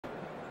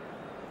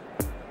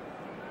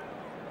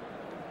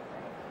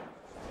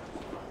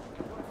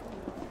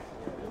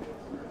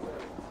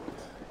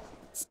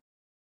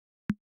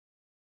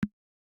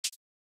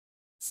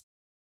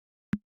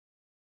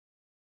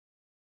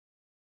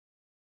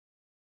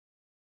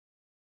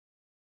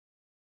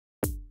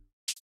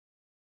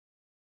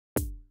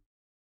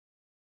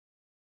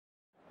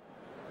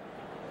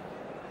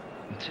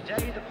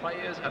Today, the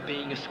players are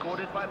being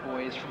escorted by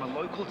boys from a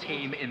local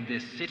team in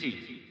this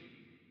city.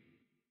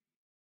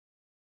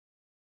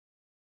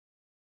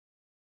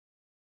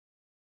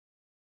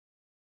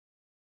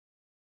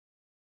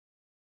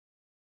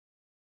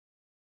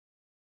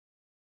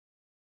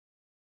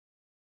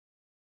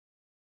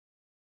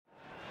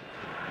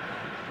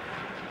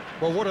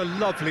 Well, what a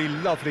lovely,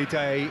 lovely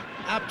day.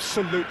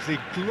 Absolutely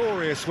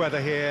glorious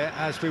weather here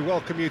as we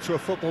welcome you to a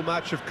football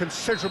match of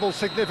considerable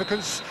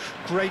significance,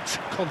 great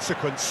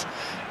consequence.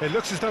 It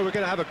looks as though we're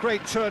going to have a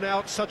great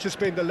turnout, such has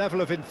been the level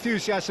of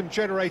enthusiasm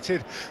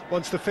generated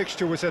once the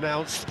fixture was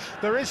announced.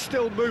 There is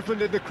still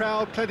movement in the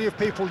crowd, plenty of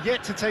people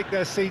yet to take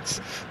their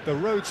seats. The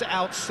roads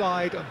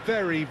outside are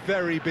very,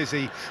 very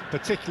busy,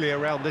 particularly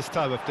around this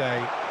time of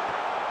day.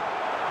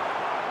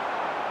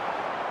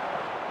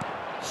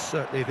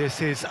 Certainly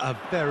this is a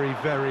very,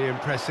 very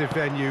impressive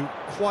venue,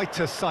 quite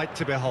a sight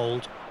to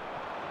behold.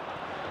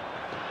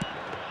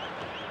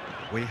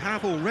 We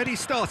have already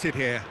started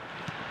here.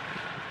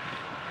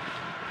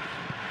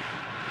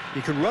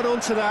 He can run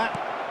onto that.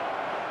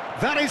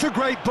 That is a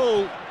great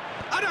ball.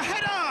 And a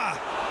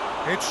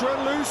header! It's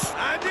run loose,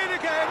 and in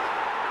again.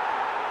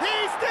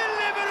 He's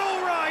delivered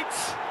all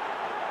right!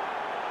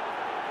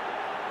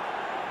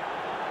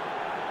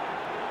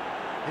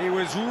 He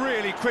was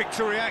really quick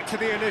to react to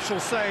the initial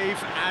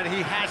save, and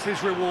he has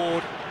his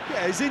reward.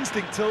 Yeah, his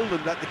instinct told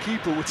him that the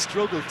keeper would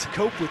struggle to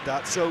cope with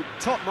that, so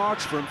top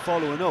marks for him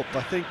following up.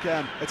 I think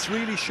it's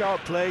really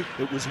sharp play,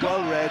 it was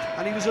well read,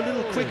 and he was a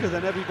little quicker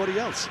than everybody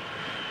else.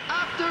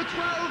 After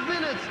 12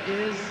 minutes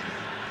is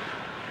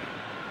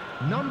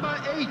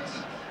number 8.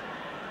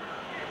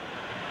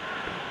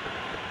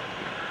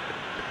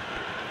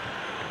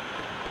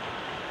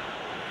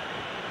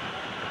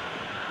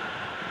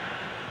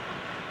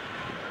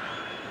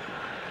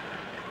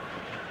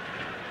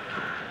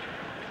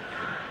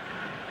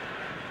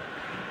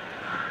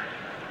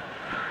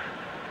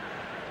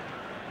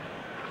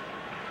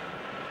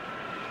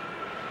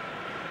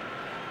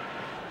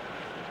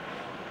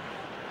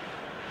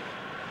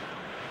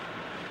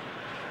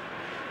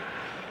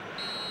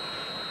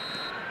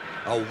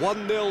 A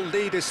 1-0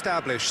 lead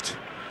established.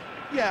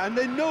 Yeah, and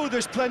they know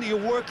there's plenty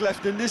of work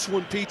left in this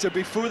one, Peter,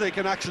 before they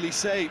can actually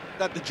say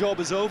that the job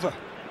is over.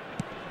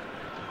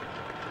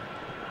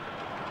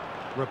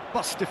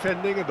 Robust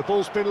defending, and the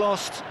ball's been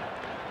lost.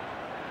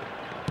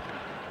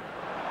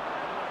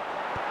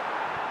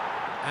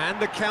 And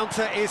the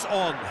counter is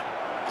on.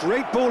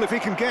 Great ball if he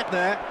can get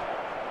there.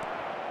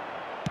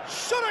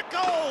 Shot a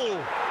goal!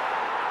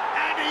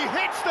 And he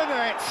hits the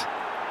net!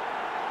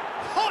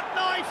 Hot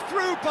knife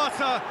through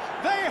butter,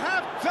 they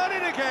have done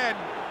it again!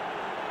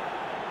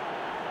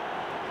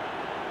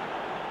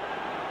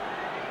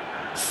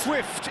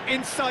 Swift,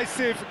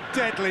 incisive,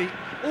 deadly,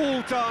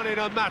 all done in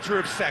a matter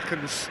of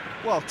seconds.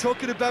 Well,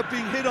 talking about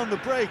being hit on the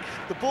break,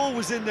 the ball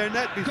was in their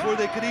net before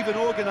they could even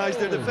organise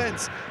their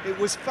defence. It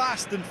was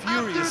fast and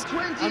furious,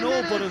 and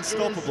all but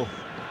unstoppable.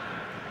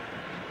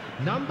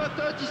 Number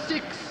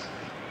 36.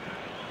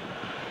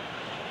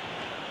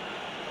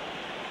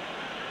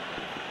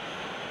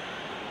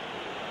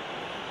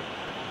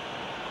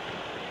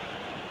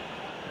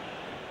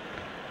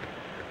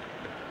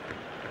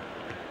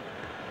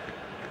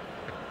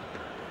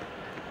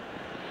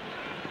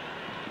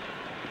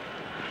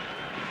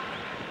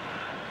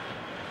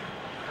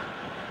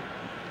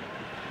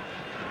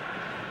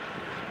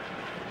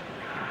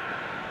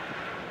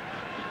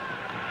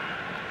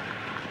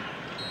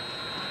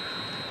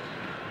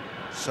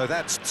 So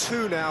that's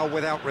 2 now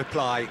without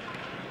reply.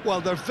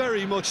 Well, they're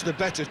very much the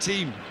better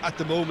team at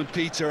the moment,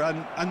 Peter,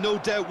 and no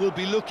doubt will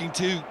be looking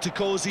to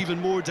cause even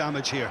more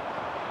damage here.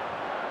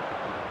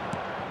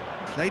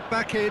 Played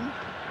back in.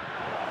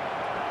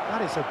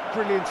 That is a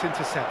brilliant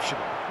interception.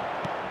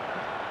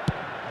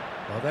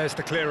 Well, there's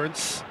the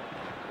clearance.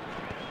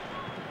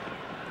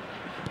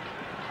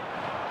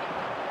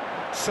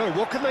 So,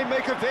 what can they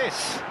make of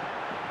this?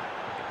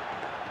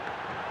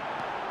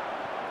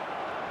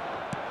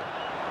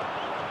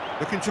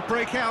 Looking to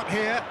break out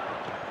here,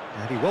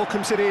 and he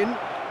welcomes it in.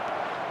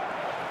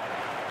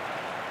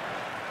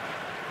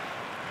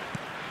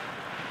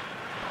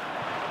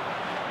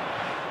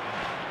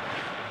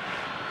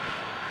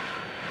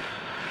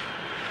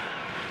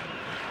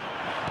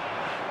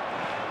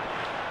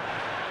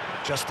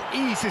 Just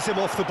eases him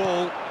off the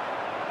ball.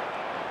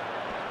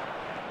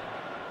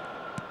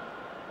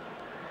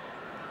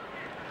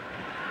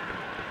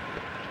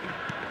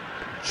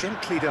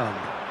 Gently done.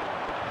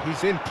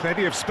 He's in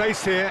plenty of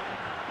space here.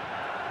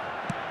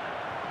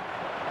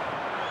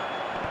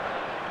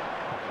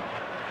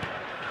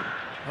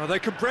 Oh, they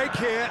can break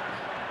here.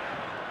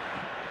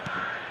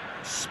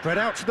 Spread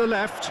out to the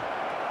left.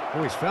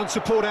 Oh, he's found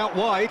support out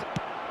wide.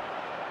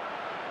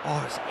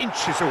 Oh, it's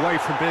inches away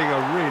from being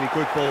a really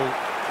good ball.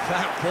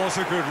 That was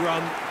a good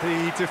run.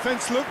 The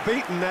defence looked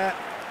beaten there.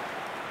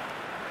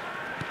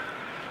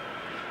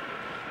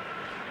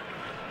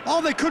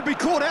 Oh, they could be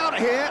caught out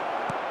here.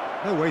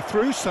 No way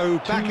through, so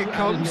back it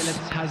comes. 2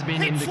 minutes has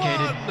been Hits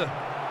indicated. one!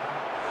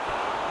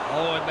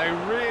 Oh, and they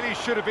really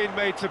should have been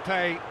made to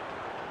pay.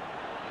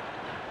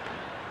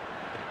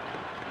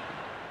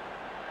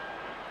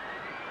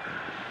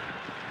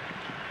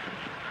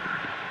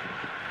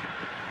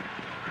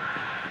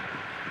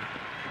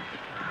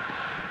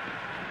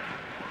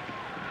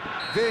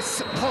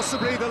 This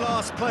possibly the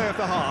last play of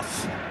the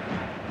half.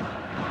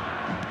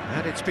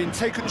 And it's been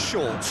taken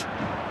short.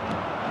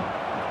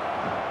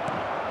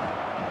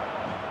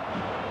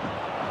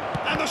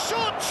 And the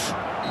shot!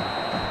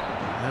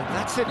 And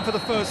that's it for the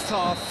first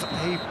half.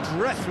 A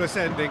breathless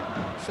ending.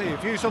 So your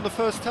views on the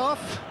first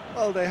half?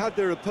 Well, they had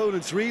their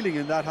opponents reeling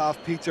in that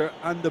half, Peter,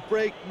 and the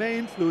break may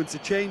influence a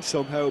change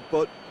somehow,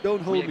 but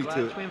don't hold me to it.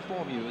 We're glad to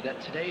inform you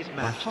that today's A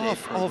match day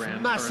half of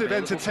programs massive are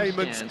available from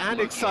entertainment stands and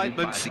located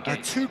excitement. by the A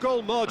gate.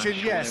 two-goal margin, I'm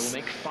sure yes, they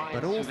will make fine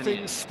but all souvenirs.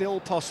 things still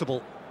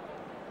possible.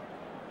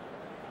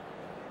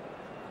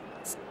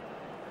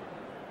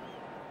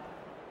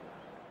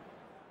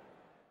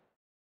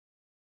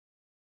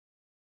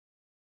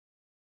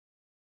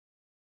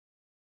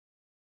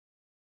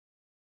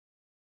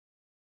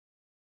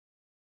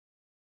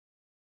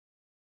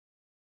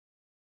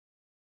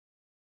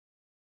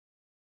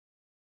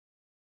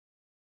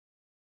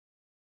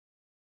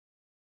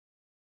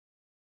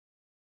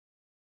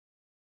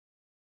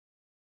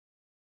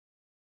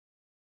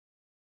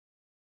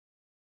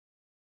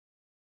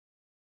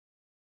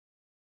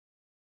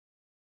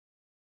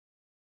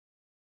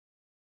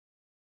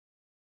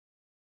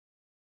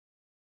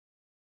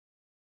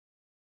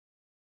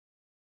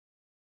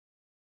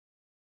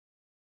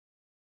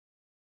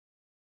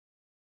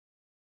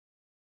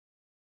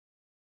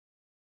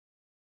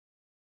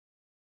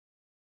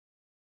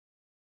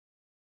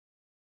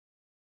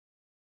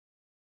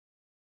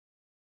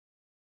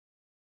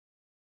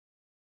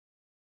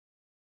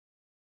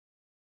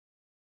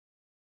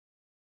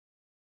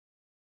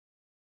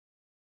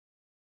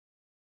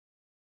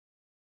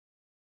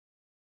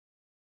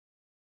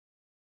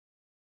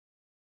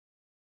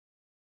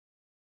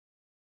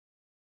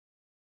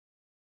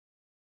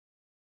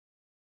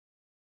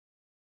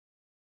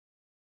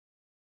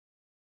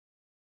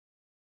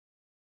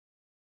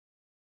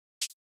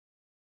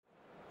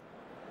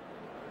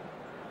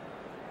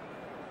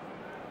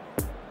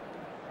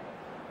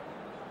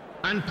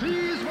 And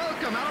please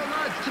welcome our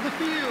lads to the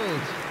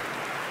field.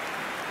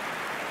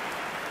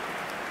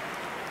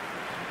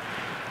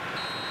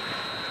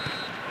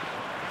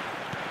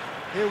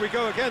 Here we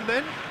go again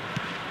then.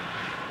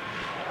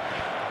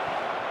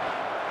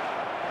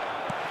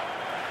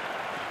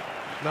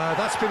 No,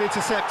 that's been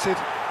intercepted.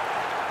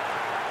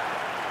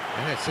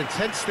 Yeah, it's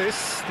intense,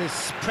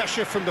 this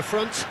pressure from the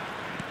front.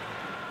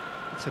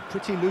 It's a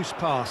pretty loose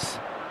pass.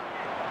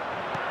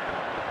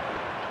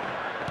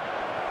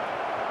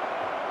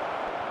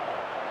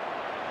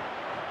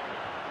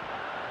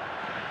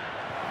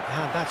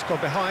 And that's gone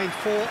behind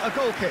for a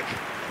goal kick.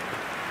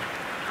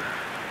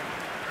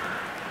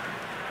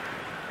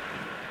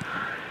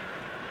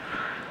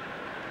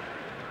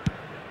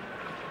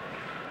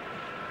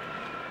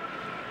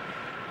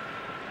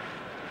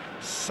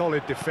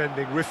 Solid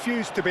defending,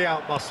 refused to be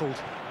out-muscled.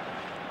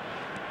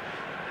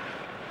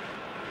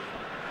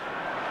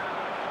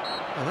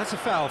 Oh, that's a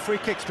foul. Free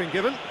kick's been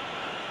given.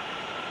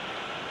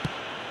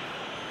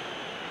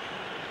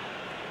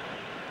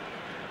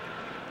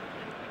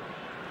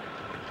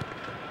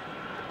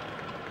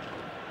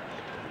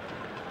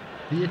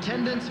 The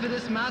attendance for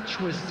this match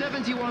was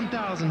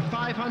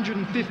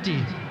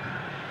 71,550.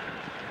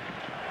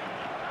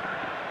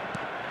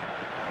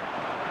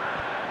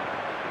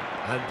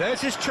 And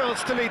there's his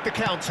chance to lead the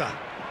counter.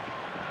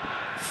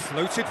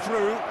 Floated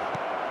through.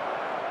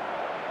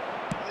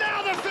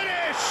 Now the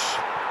finish!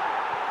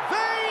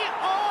 They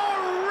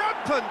are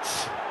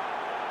rampant!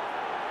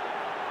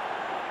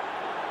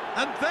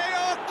 And they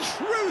are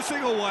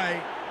cruising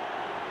away.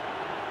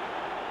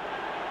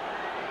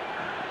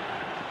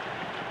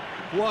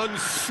 One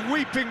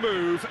sweeping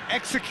move,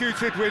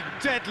 executed with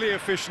deadly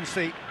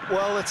efficiency.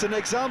 Well, it's an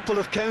example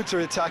of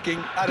counter-attacking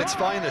at its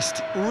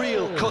finest.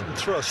 Real cut and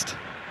thrust.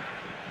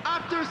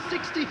 After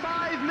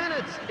 65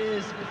 minutes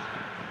is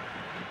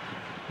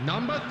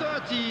number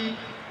 30.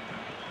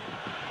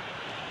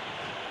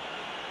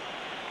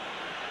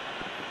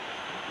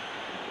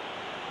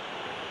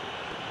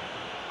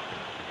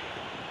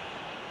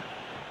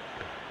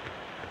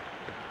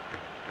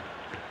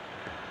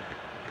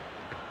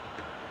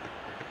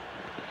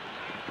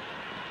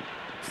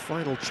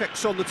 Final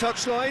checks on the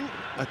touchline.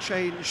 A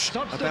change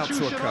about to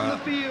Substitution on the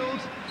occur. field.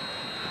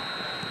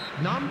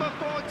 Number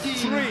 14.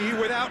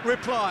 3 without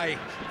reply.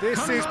 This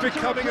Coming is on to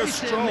becoming a replace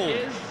him stroll.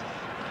 is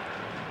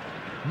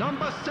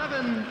number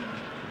 7.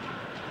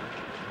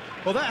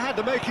 Well, that had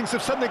the makings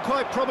of something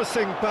quite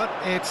promising, but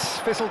it's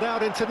fizzled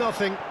out into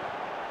nothing.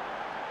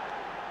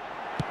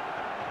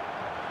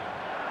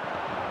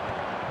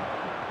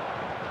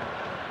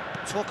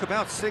 Talk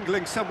about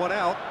singling someone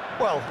out.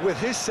 Well, with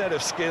his set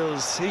of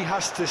skills, he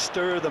has to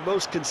stir the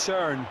most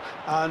concern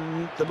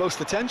and the most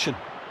attention.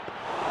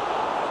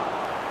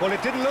 Well,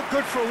 it didn't look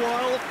good for a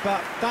while,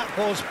 but that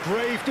was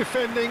brave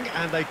defending,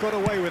 and they got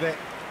away with it.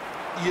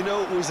 You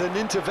know, it was an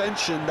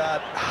intervention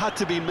that had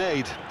to be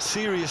made.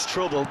 Serious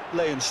trouble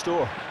lay in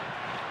store.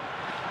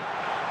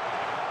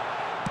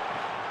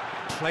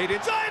 Played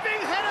it.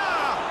 Diving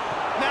header!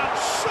 Now,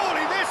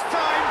 surely this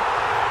time,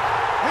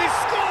 he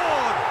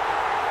scored!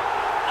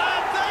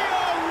 And they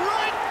are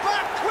right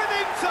back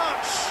within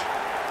touch!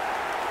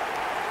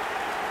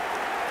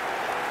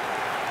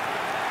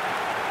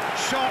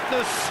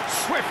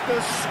 Cleverness,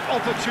 swiftness,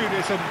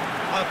 opportunism,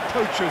 a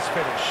poacher's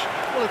finish.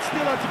 Well, it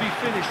still had to be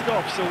finished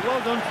off, so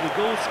well done for the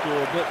goal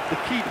scorer, but the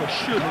keeper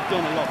should have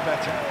done a lot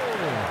better.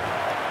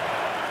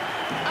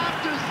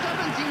 After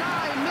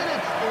 79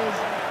 minutes is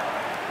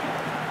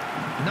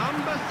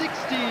number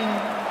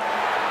 16.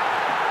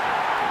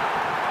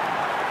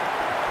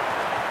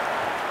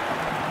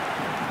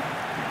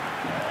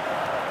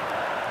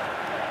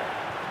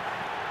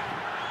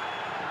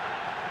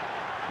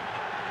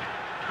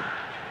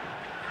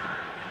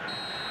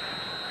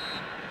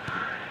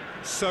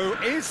 So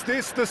is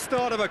this the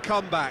start of a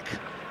comeback?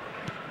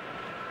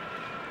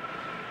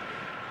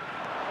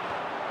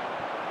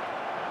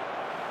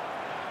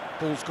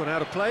 Ball's gone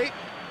out of play.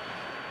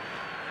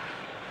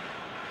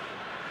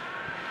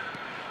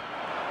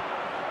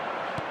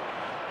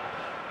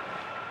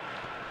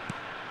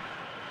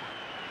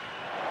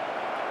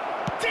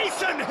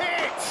 Decent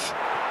hit!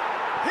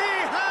 He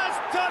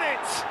has done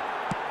it!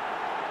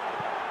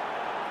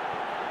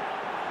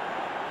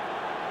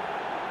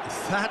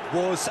 That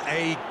was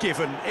a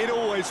given. It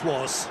always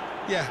was.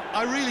 Yeah,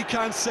 I really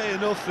can't say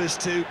enough as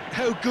to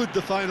how good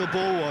the final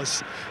ball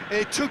was.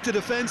 It took the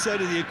defence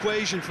out of the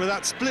equation for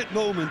that split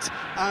moment,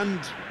 and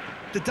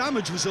the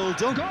damage was all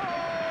done.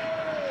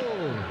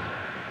 Goal!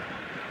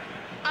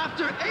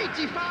 After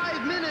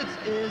 85 minutes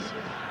is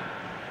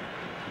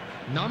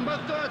number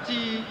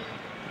 30.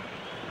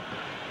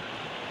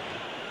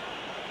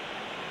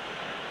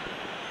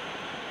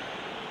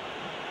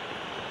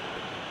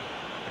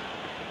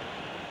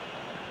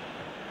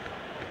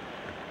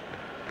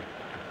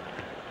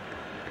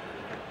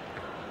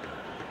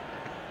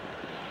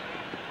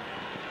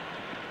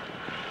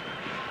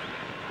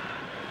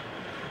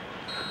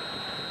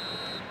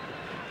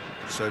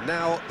 So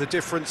now the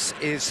difference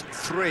is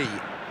 3.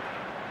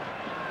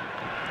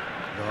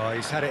 Oh,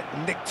 he's had it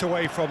nicked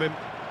away from him.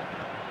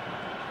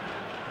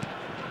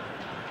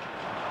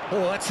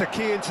 Oh, that's a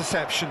key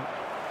interception.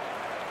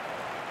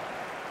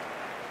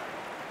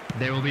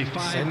 There will be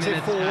 5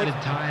 minutes forward. added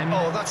time.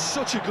 Oh, that's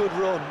such a good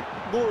run.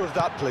 More of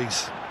that,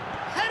 please.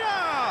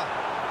 Header!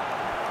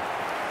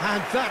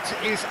 And that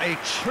is a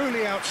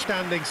truly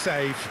outstanding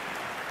save.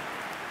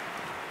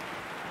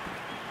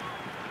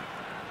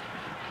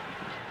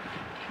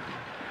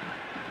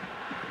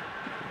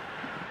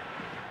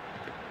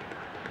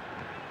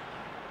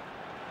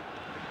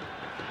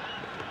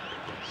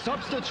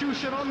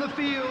 Substitution on the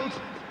field.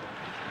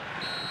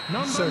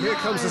 So here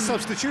comes the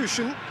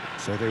substitution.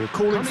 So they were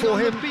calling for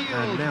him,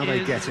 and now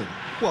they get him.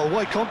 Well,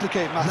 why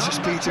complicate matters,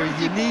 Number Peter?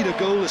 You 24. need a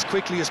goal as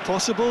quickly as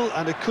possible,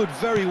 and it could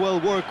very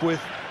well work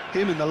with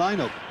him in the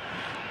lineup.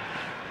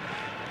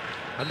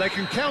 And they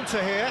can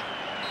counter here.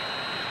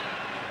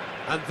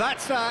 And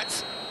that's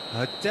that.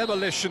 A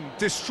demolition,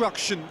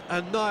 destruction,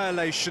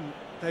 annihilation.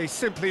 They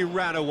simply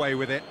ran away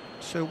with it.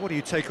 So what do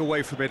you take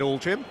away from it all,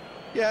 Jim?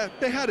 Yeah,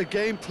 they had a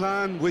game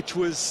plan which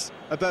was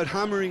about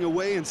hammering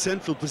away in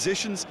central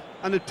positions,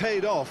 and it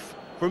paid off.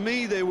 For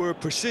me, they were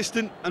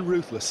persistent and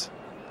ruthless.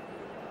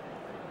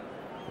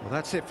 Well,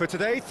 that's it for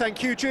today.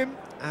 Thank you, Jim,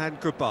 and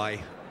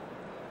goodbye.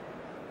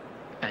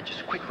 And just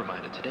a quick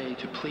reminder today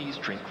to please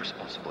drink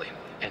responsibly.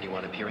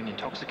 Anyone appearing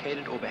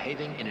intoxicated or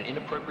behaving in an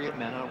inappropriate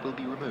manner will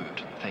be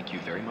removed. Thank you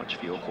very much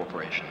for your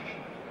cooperation.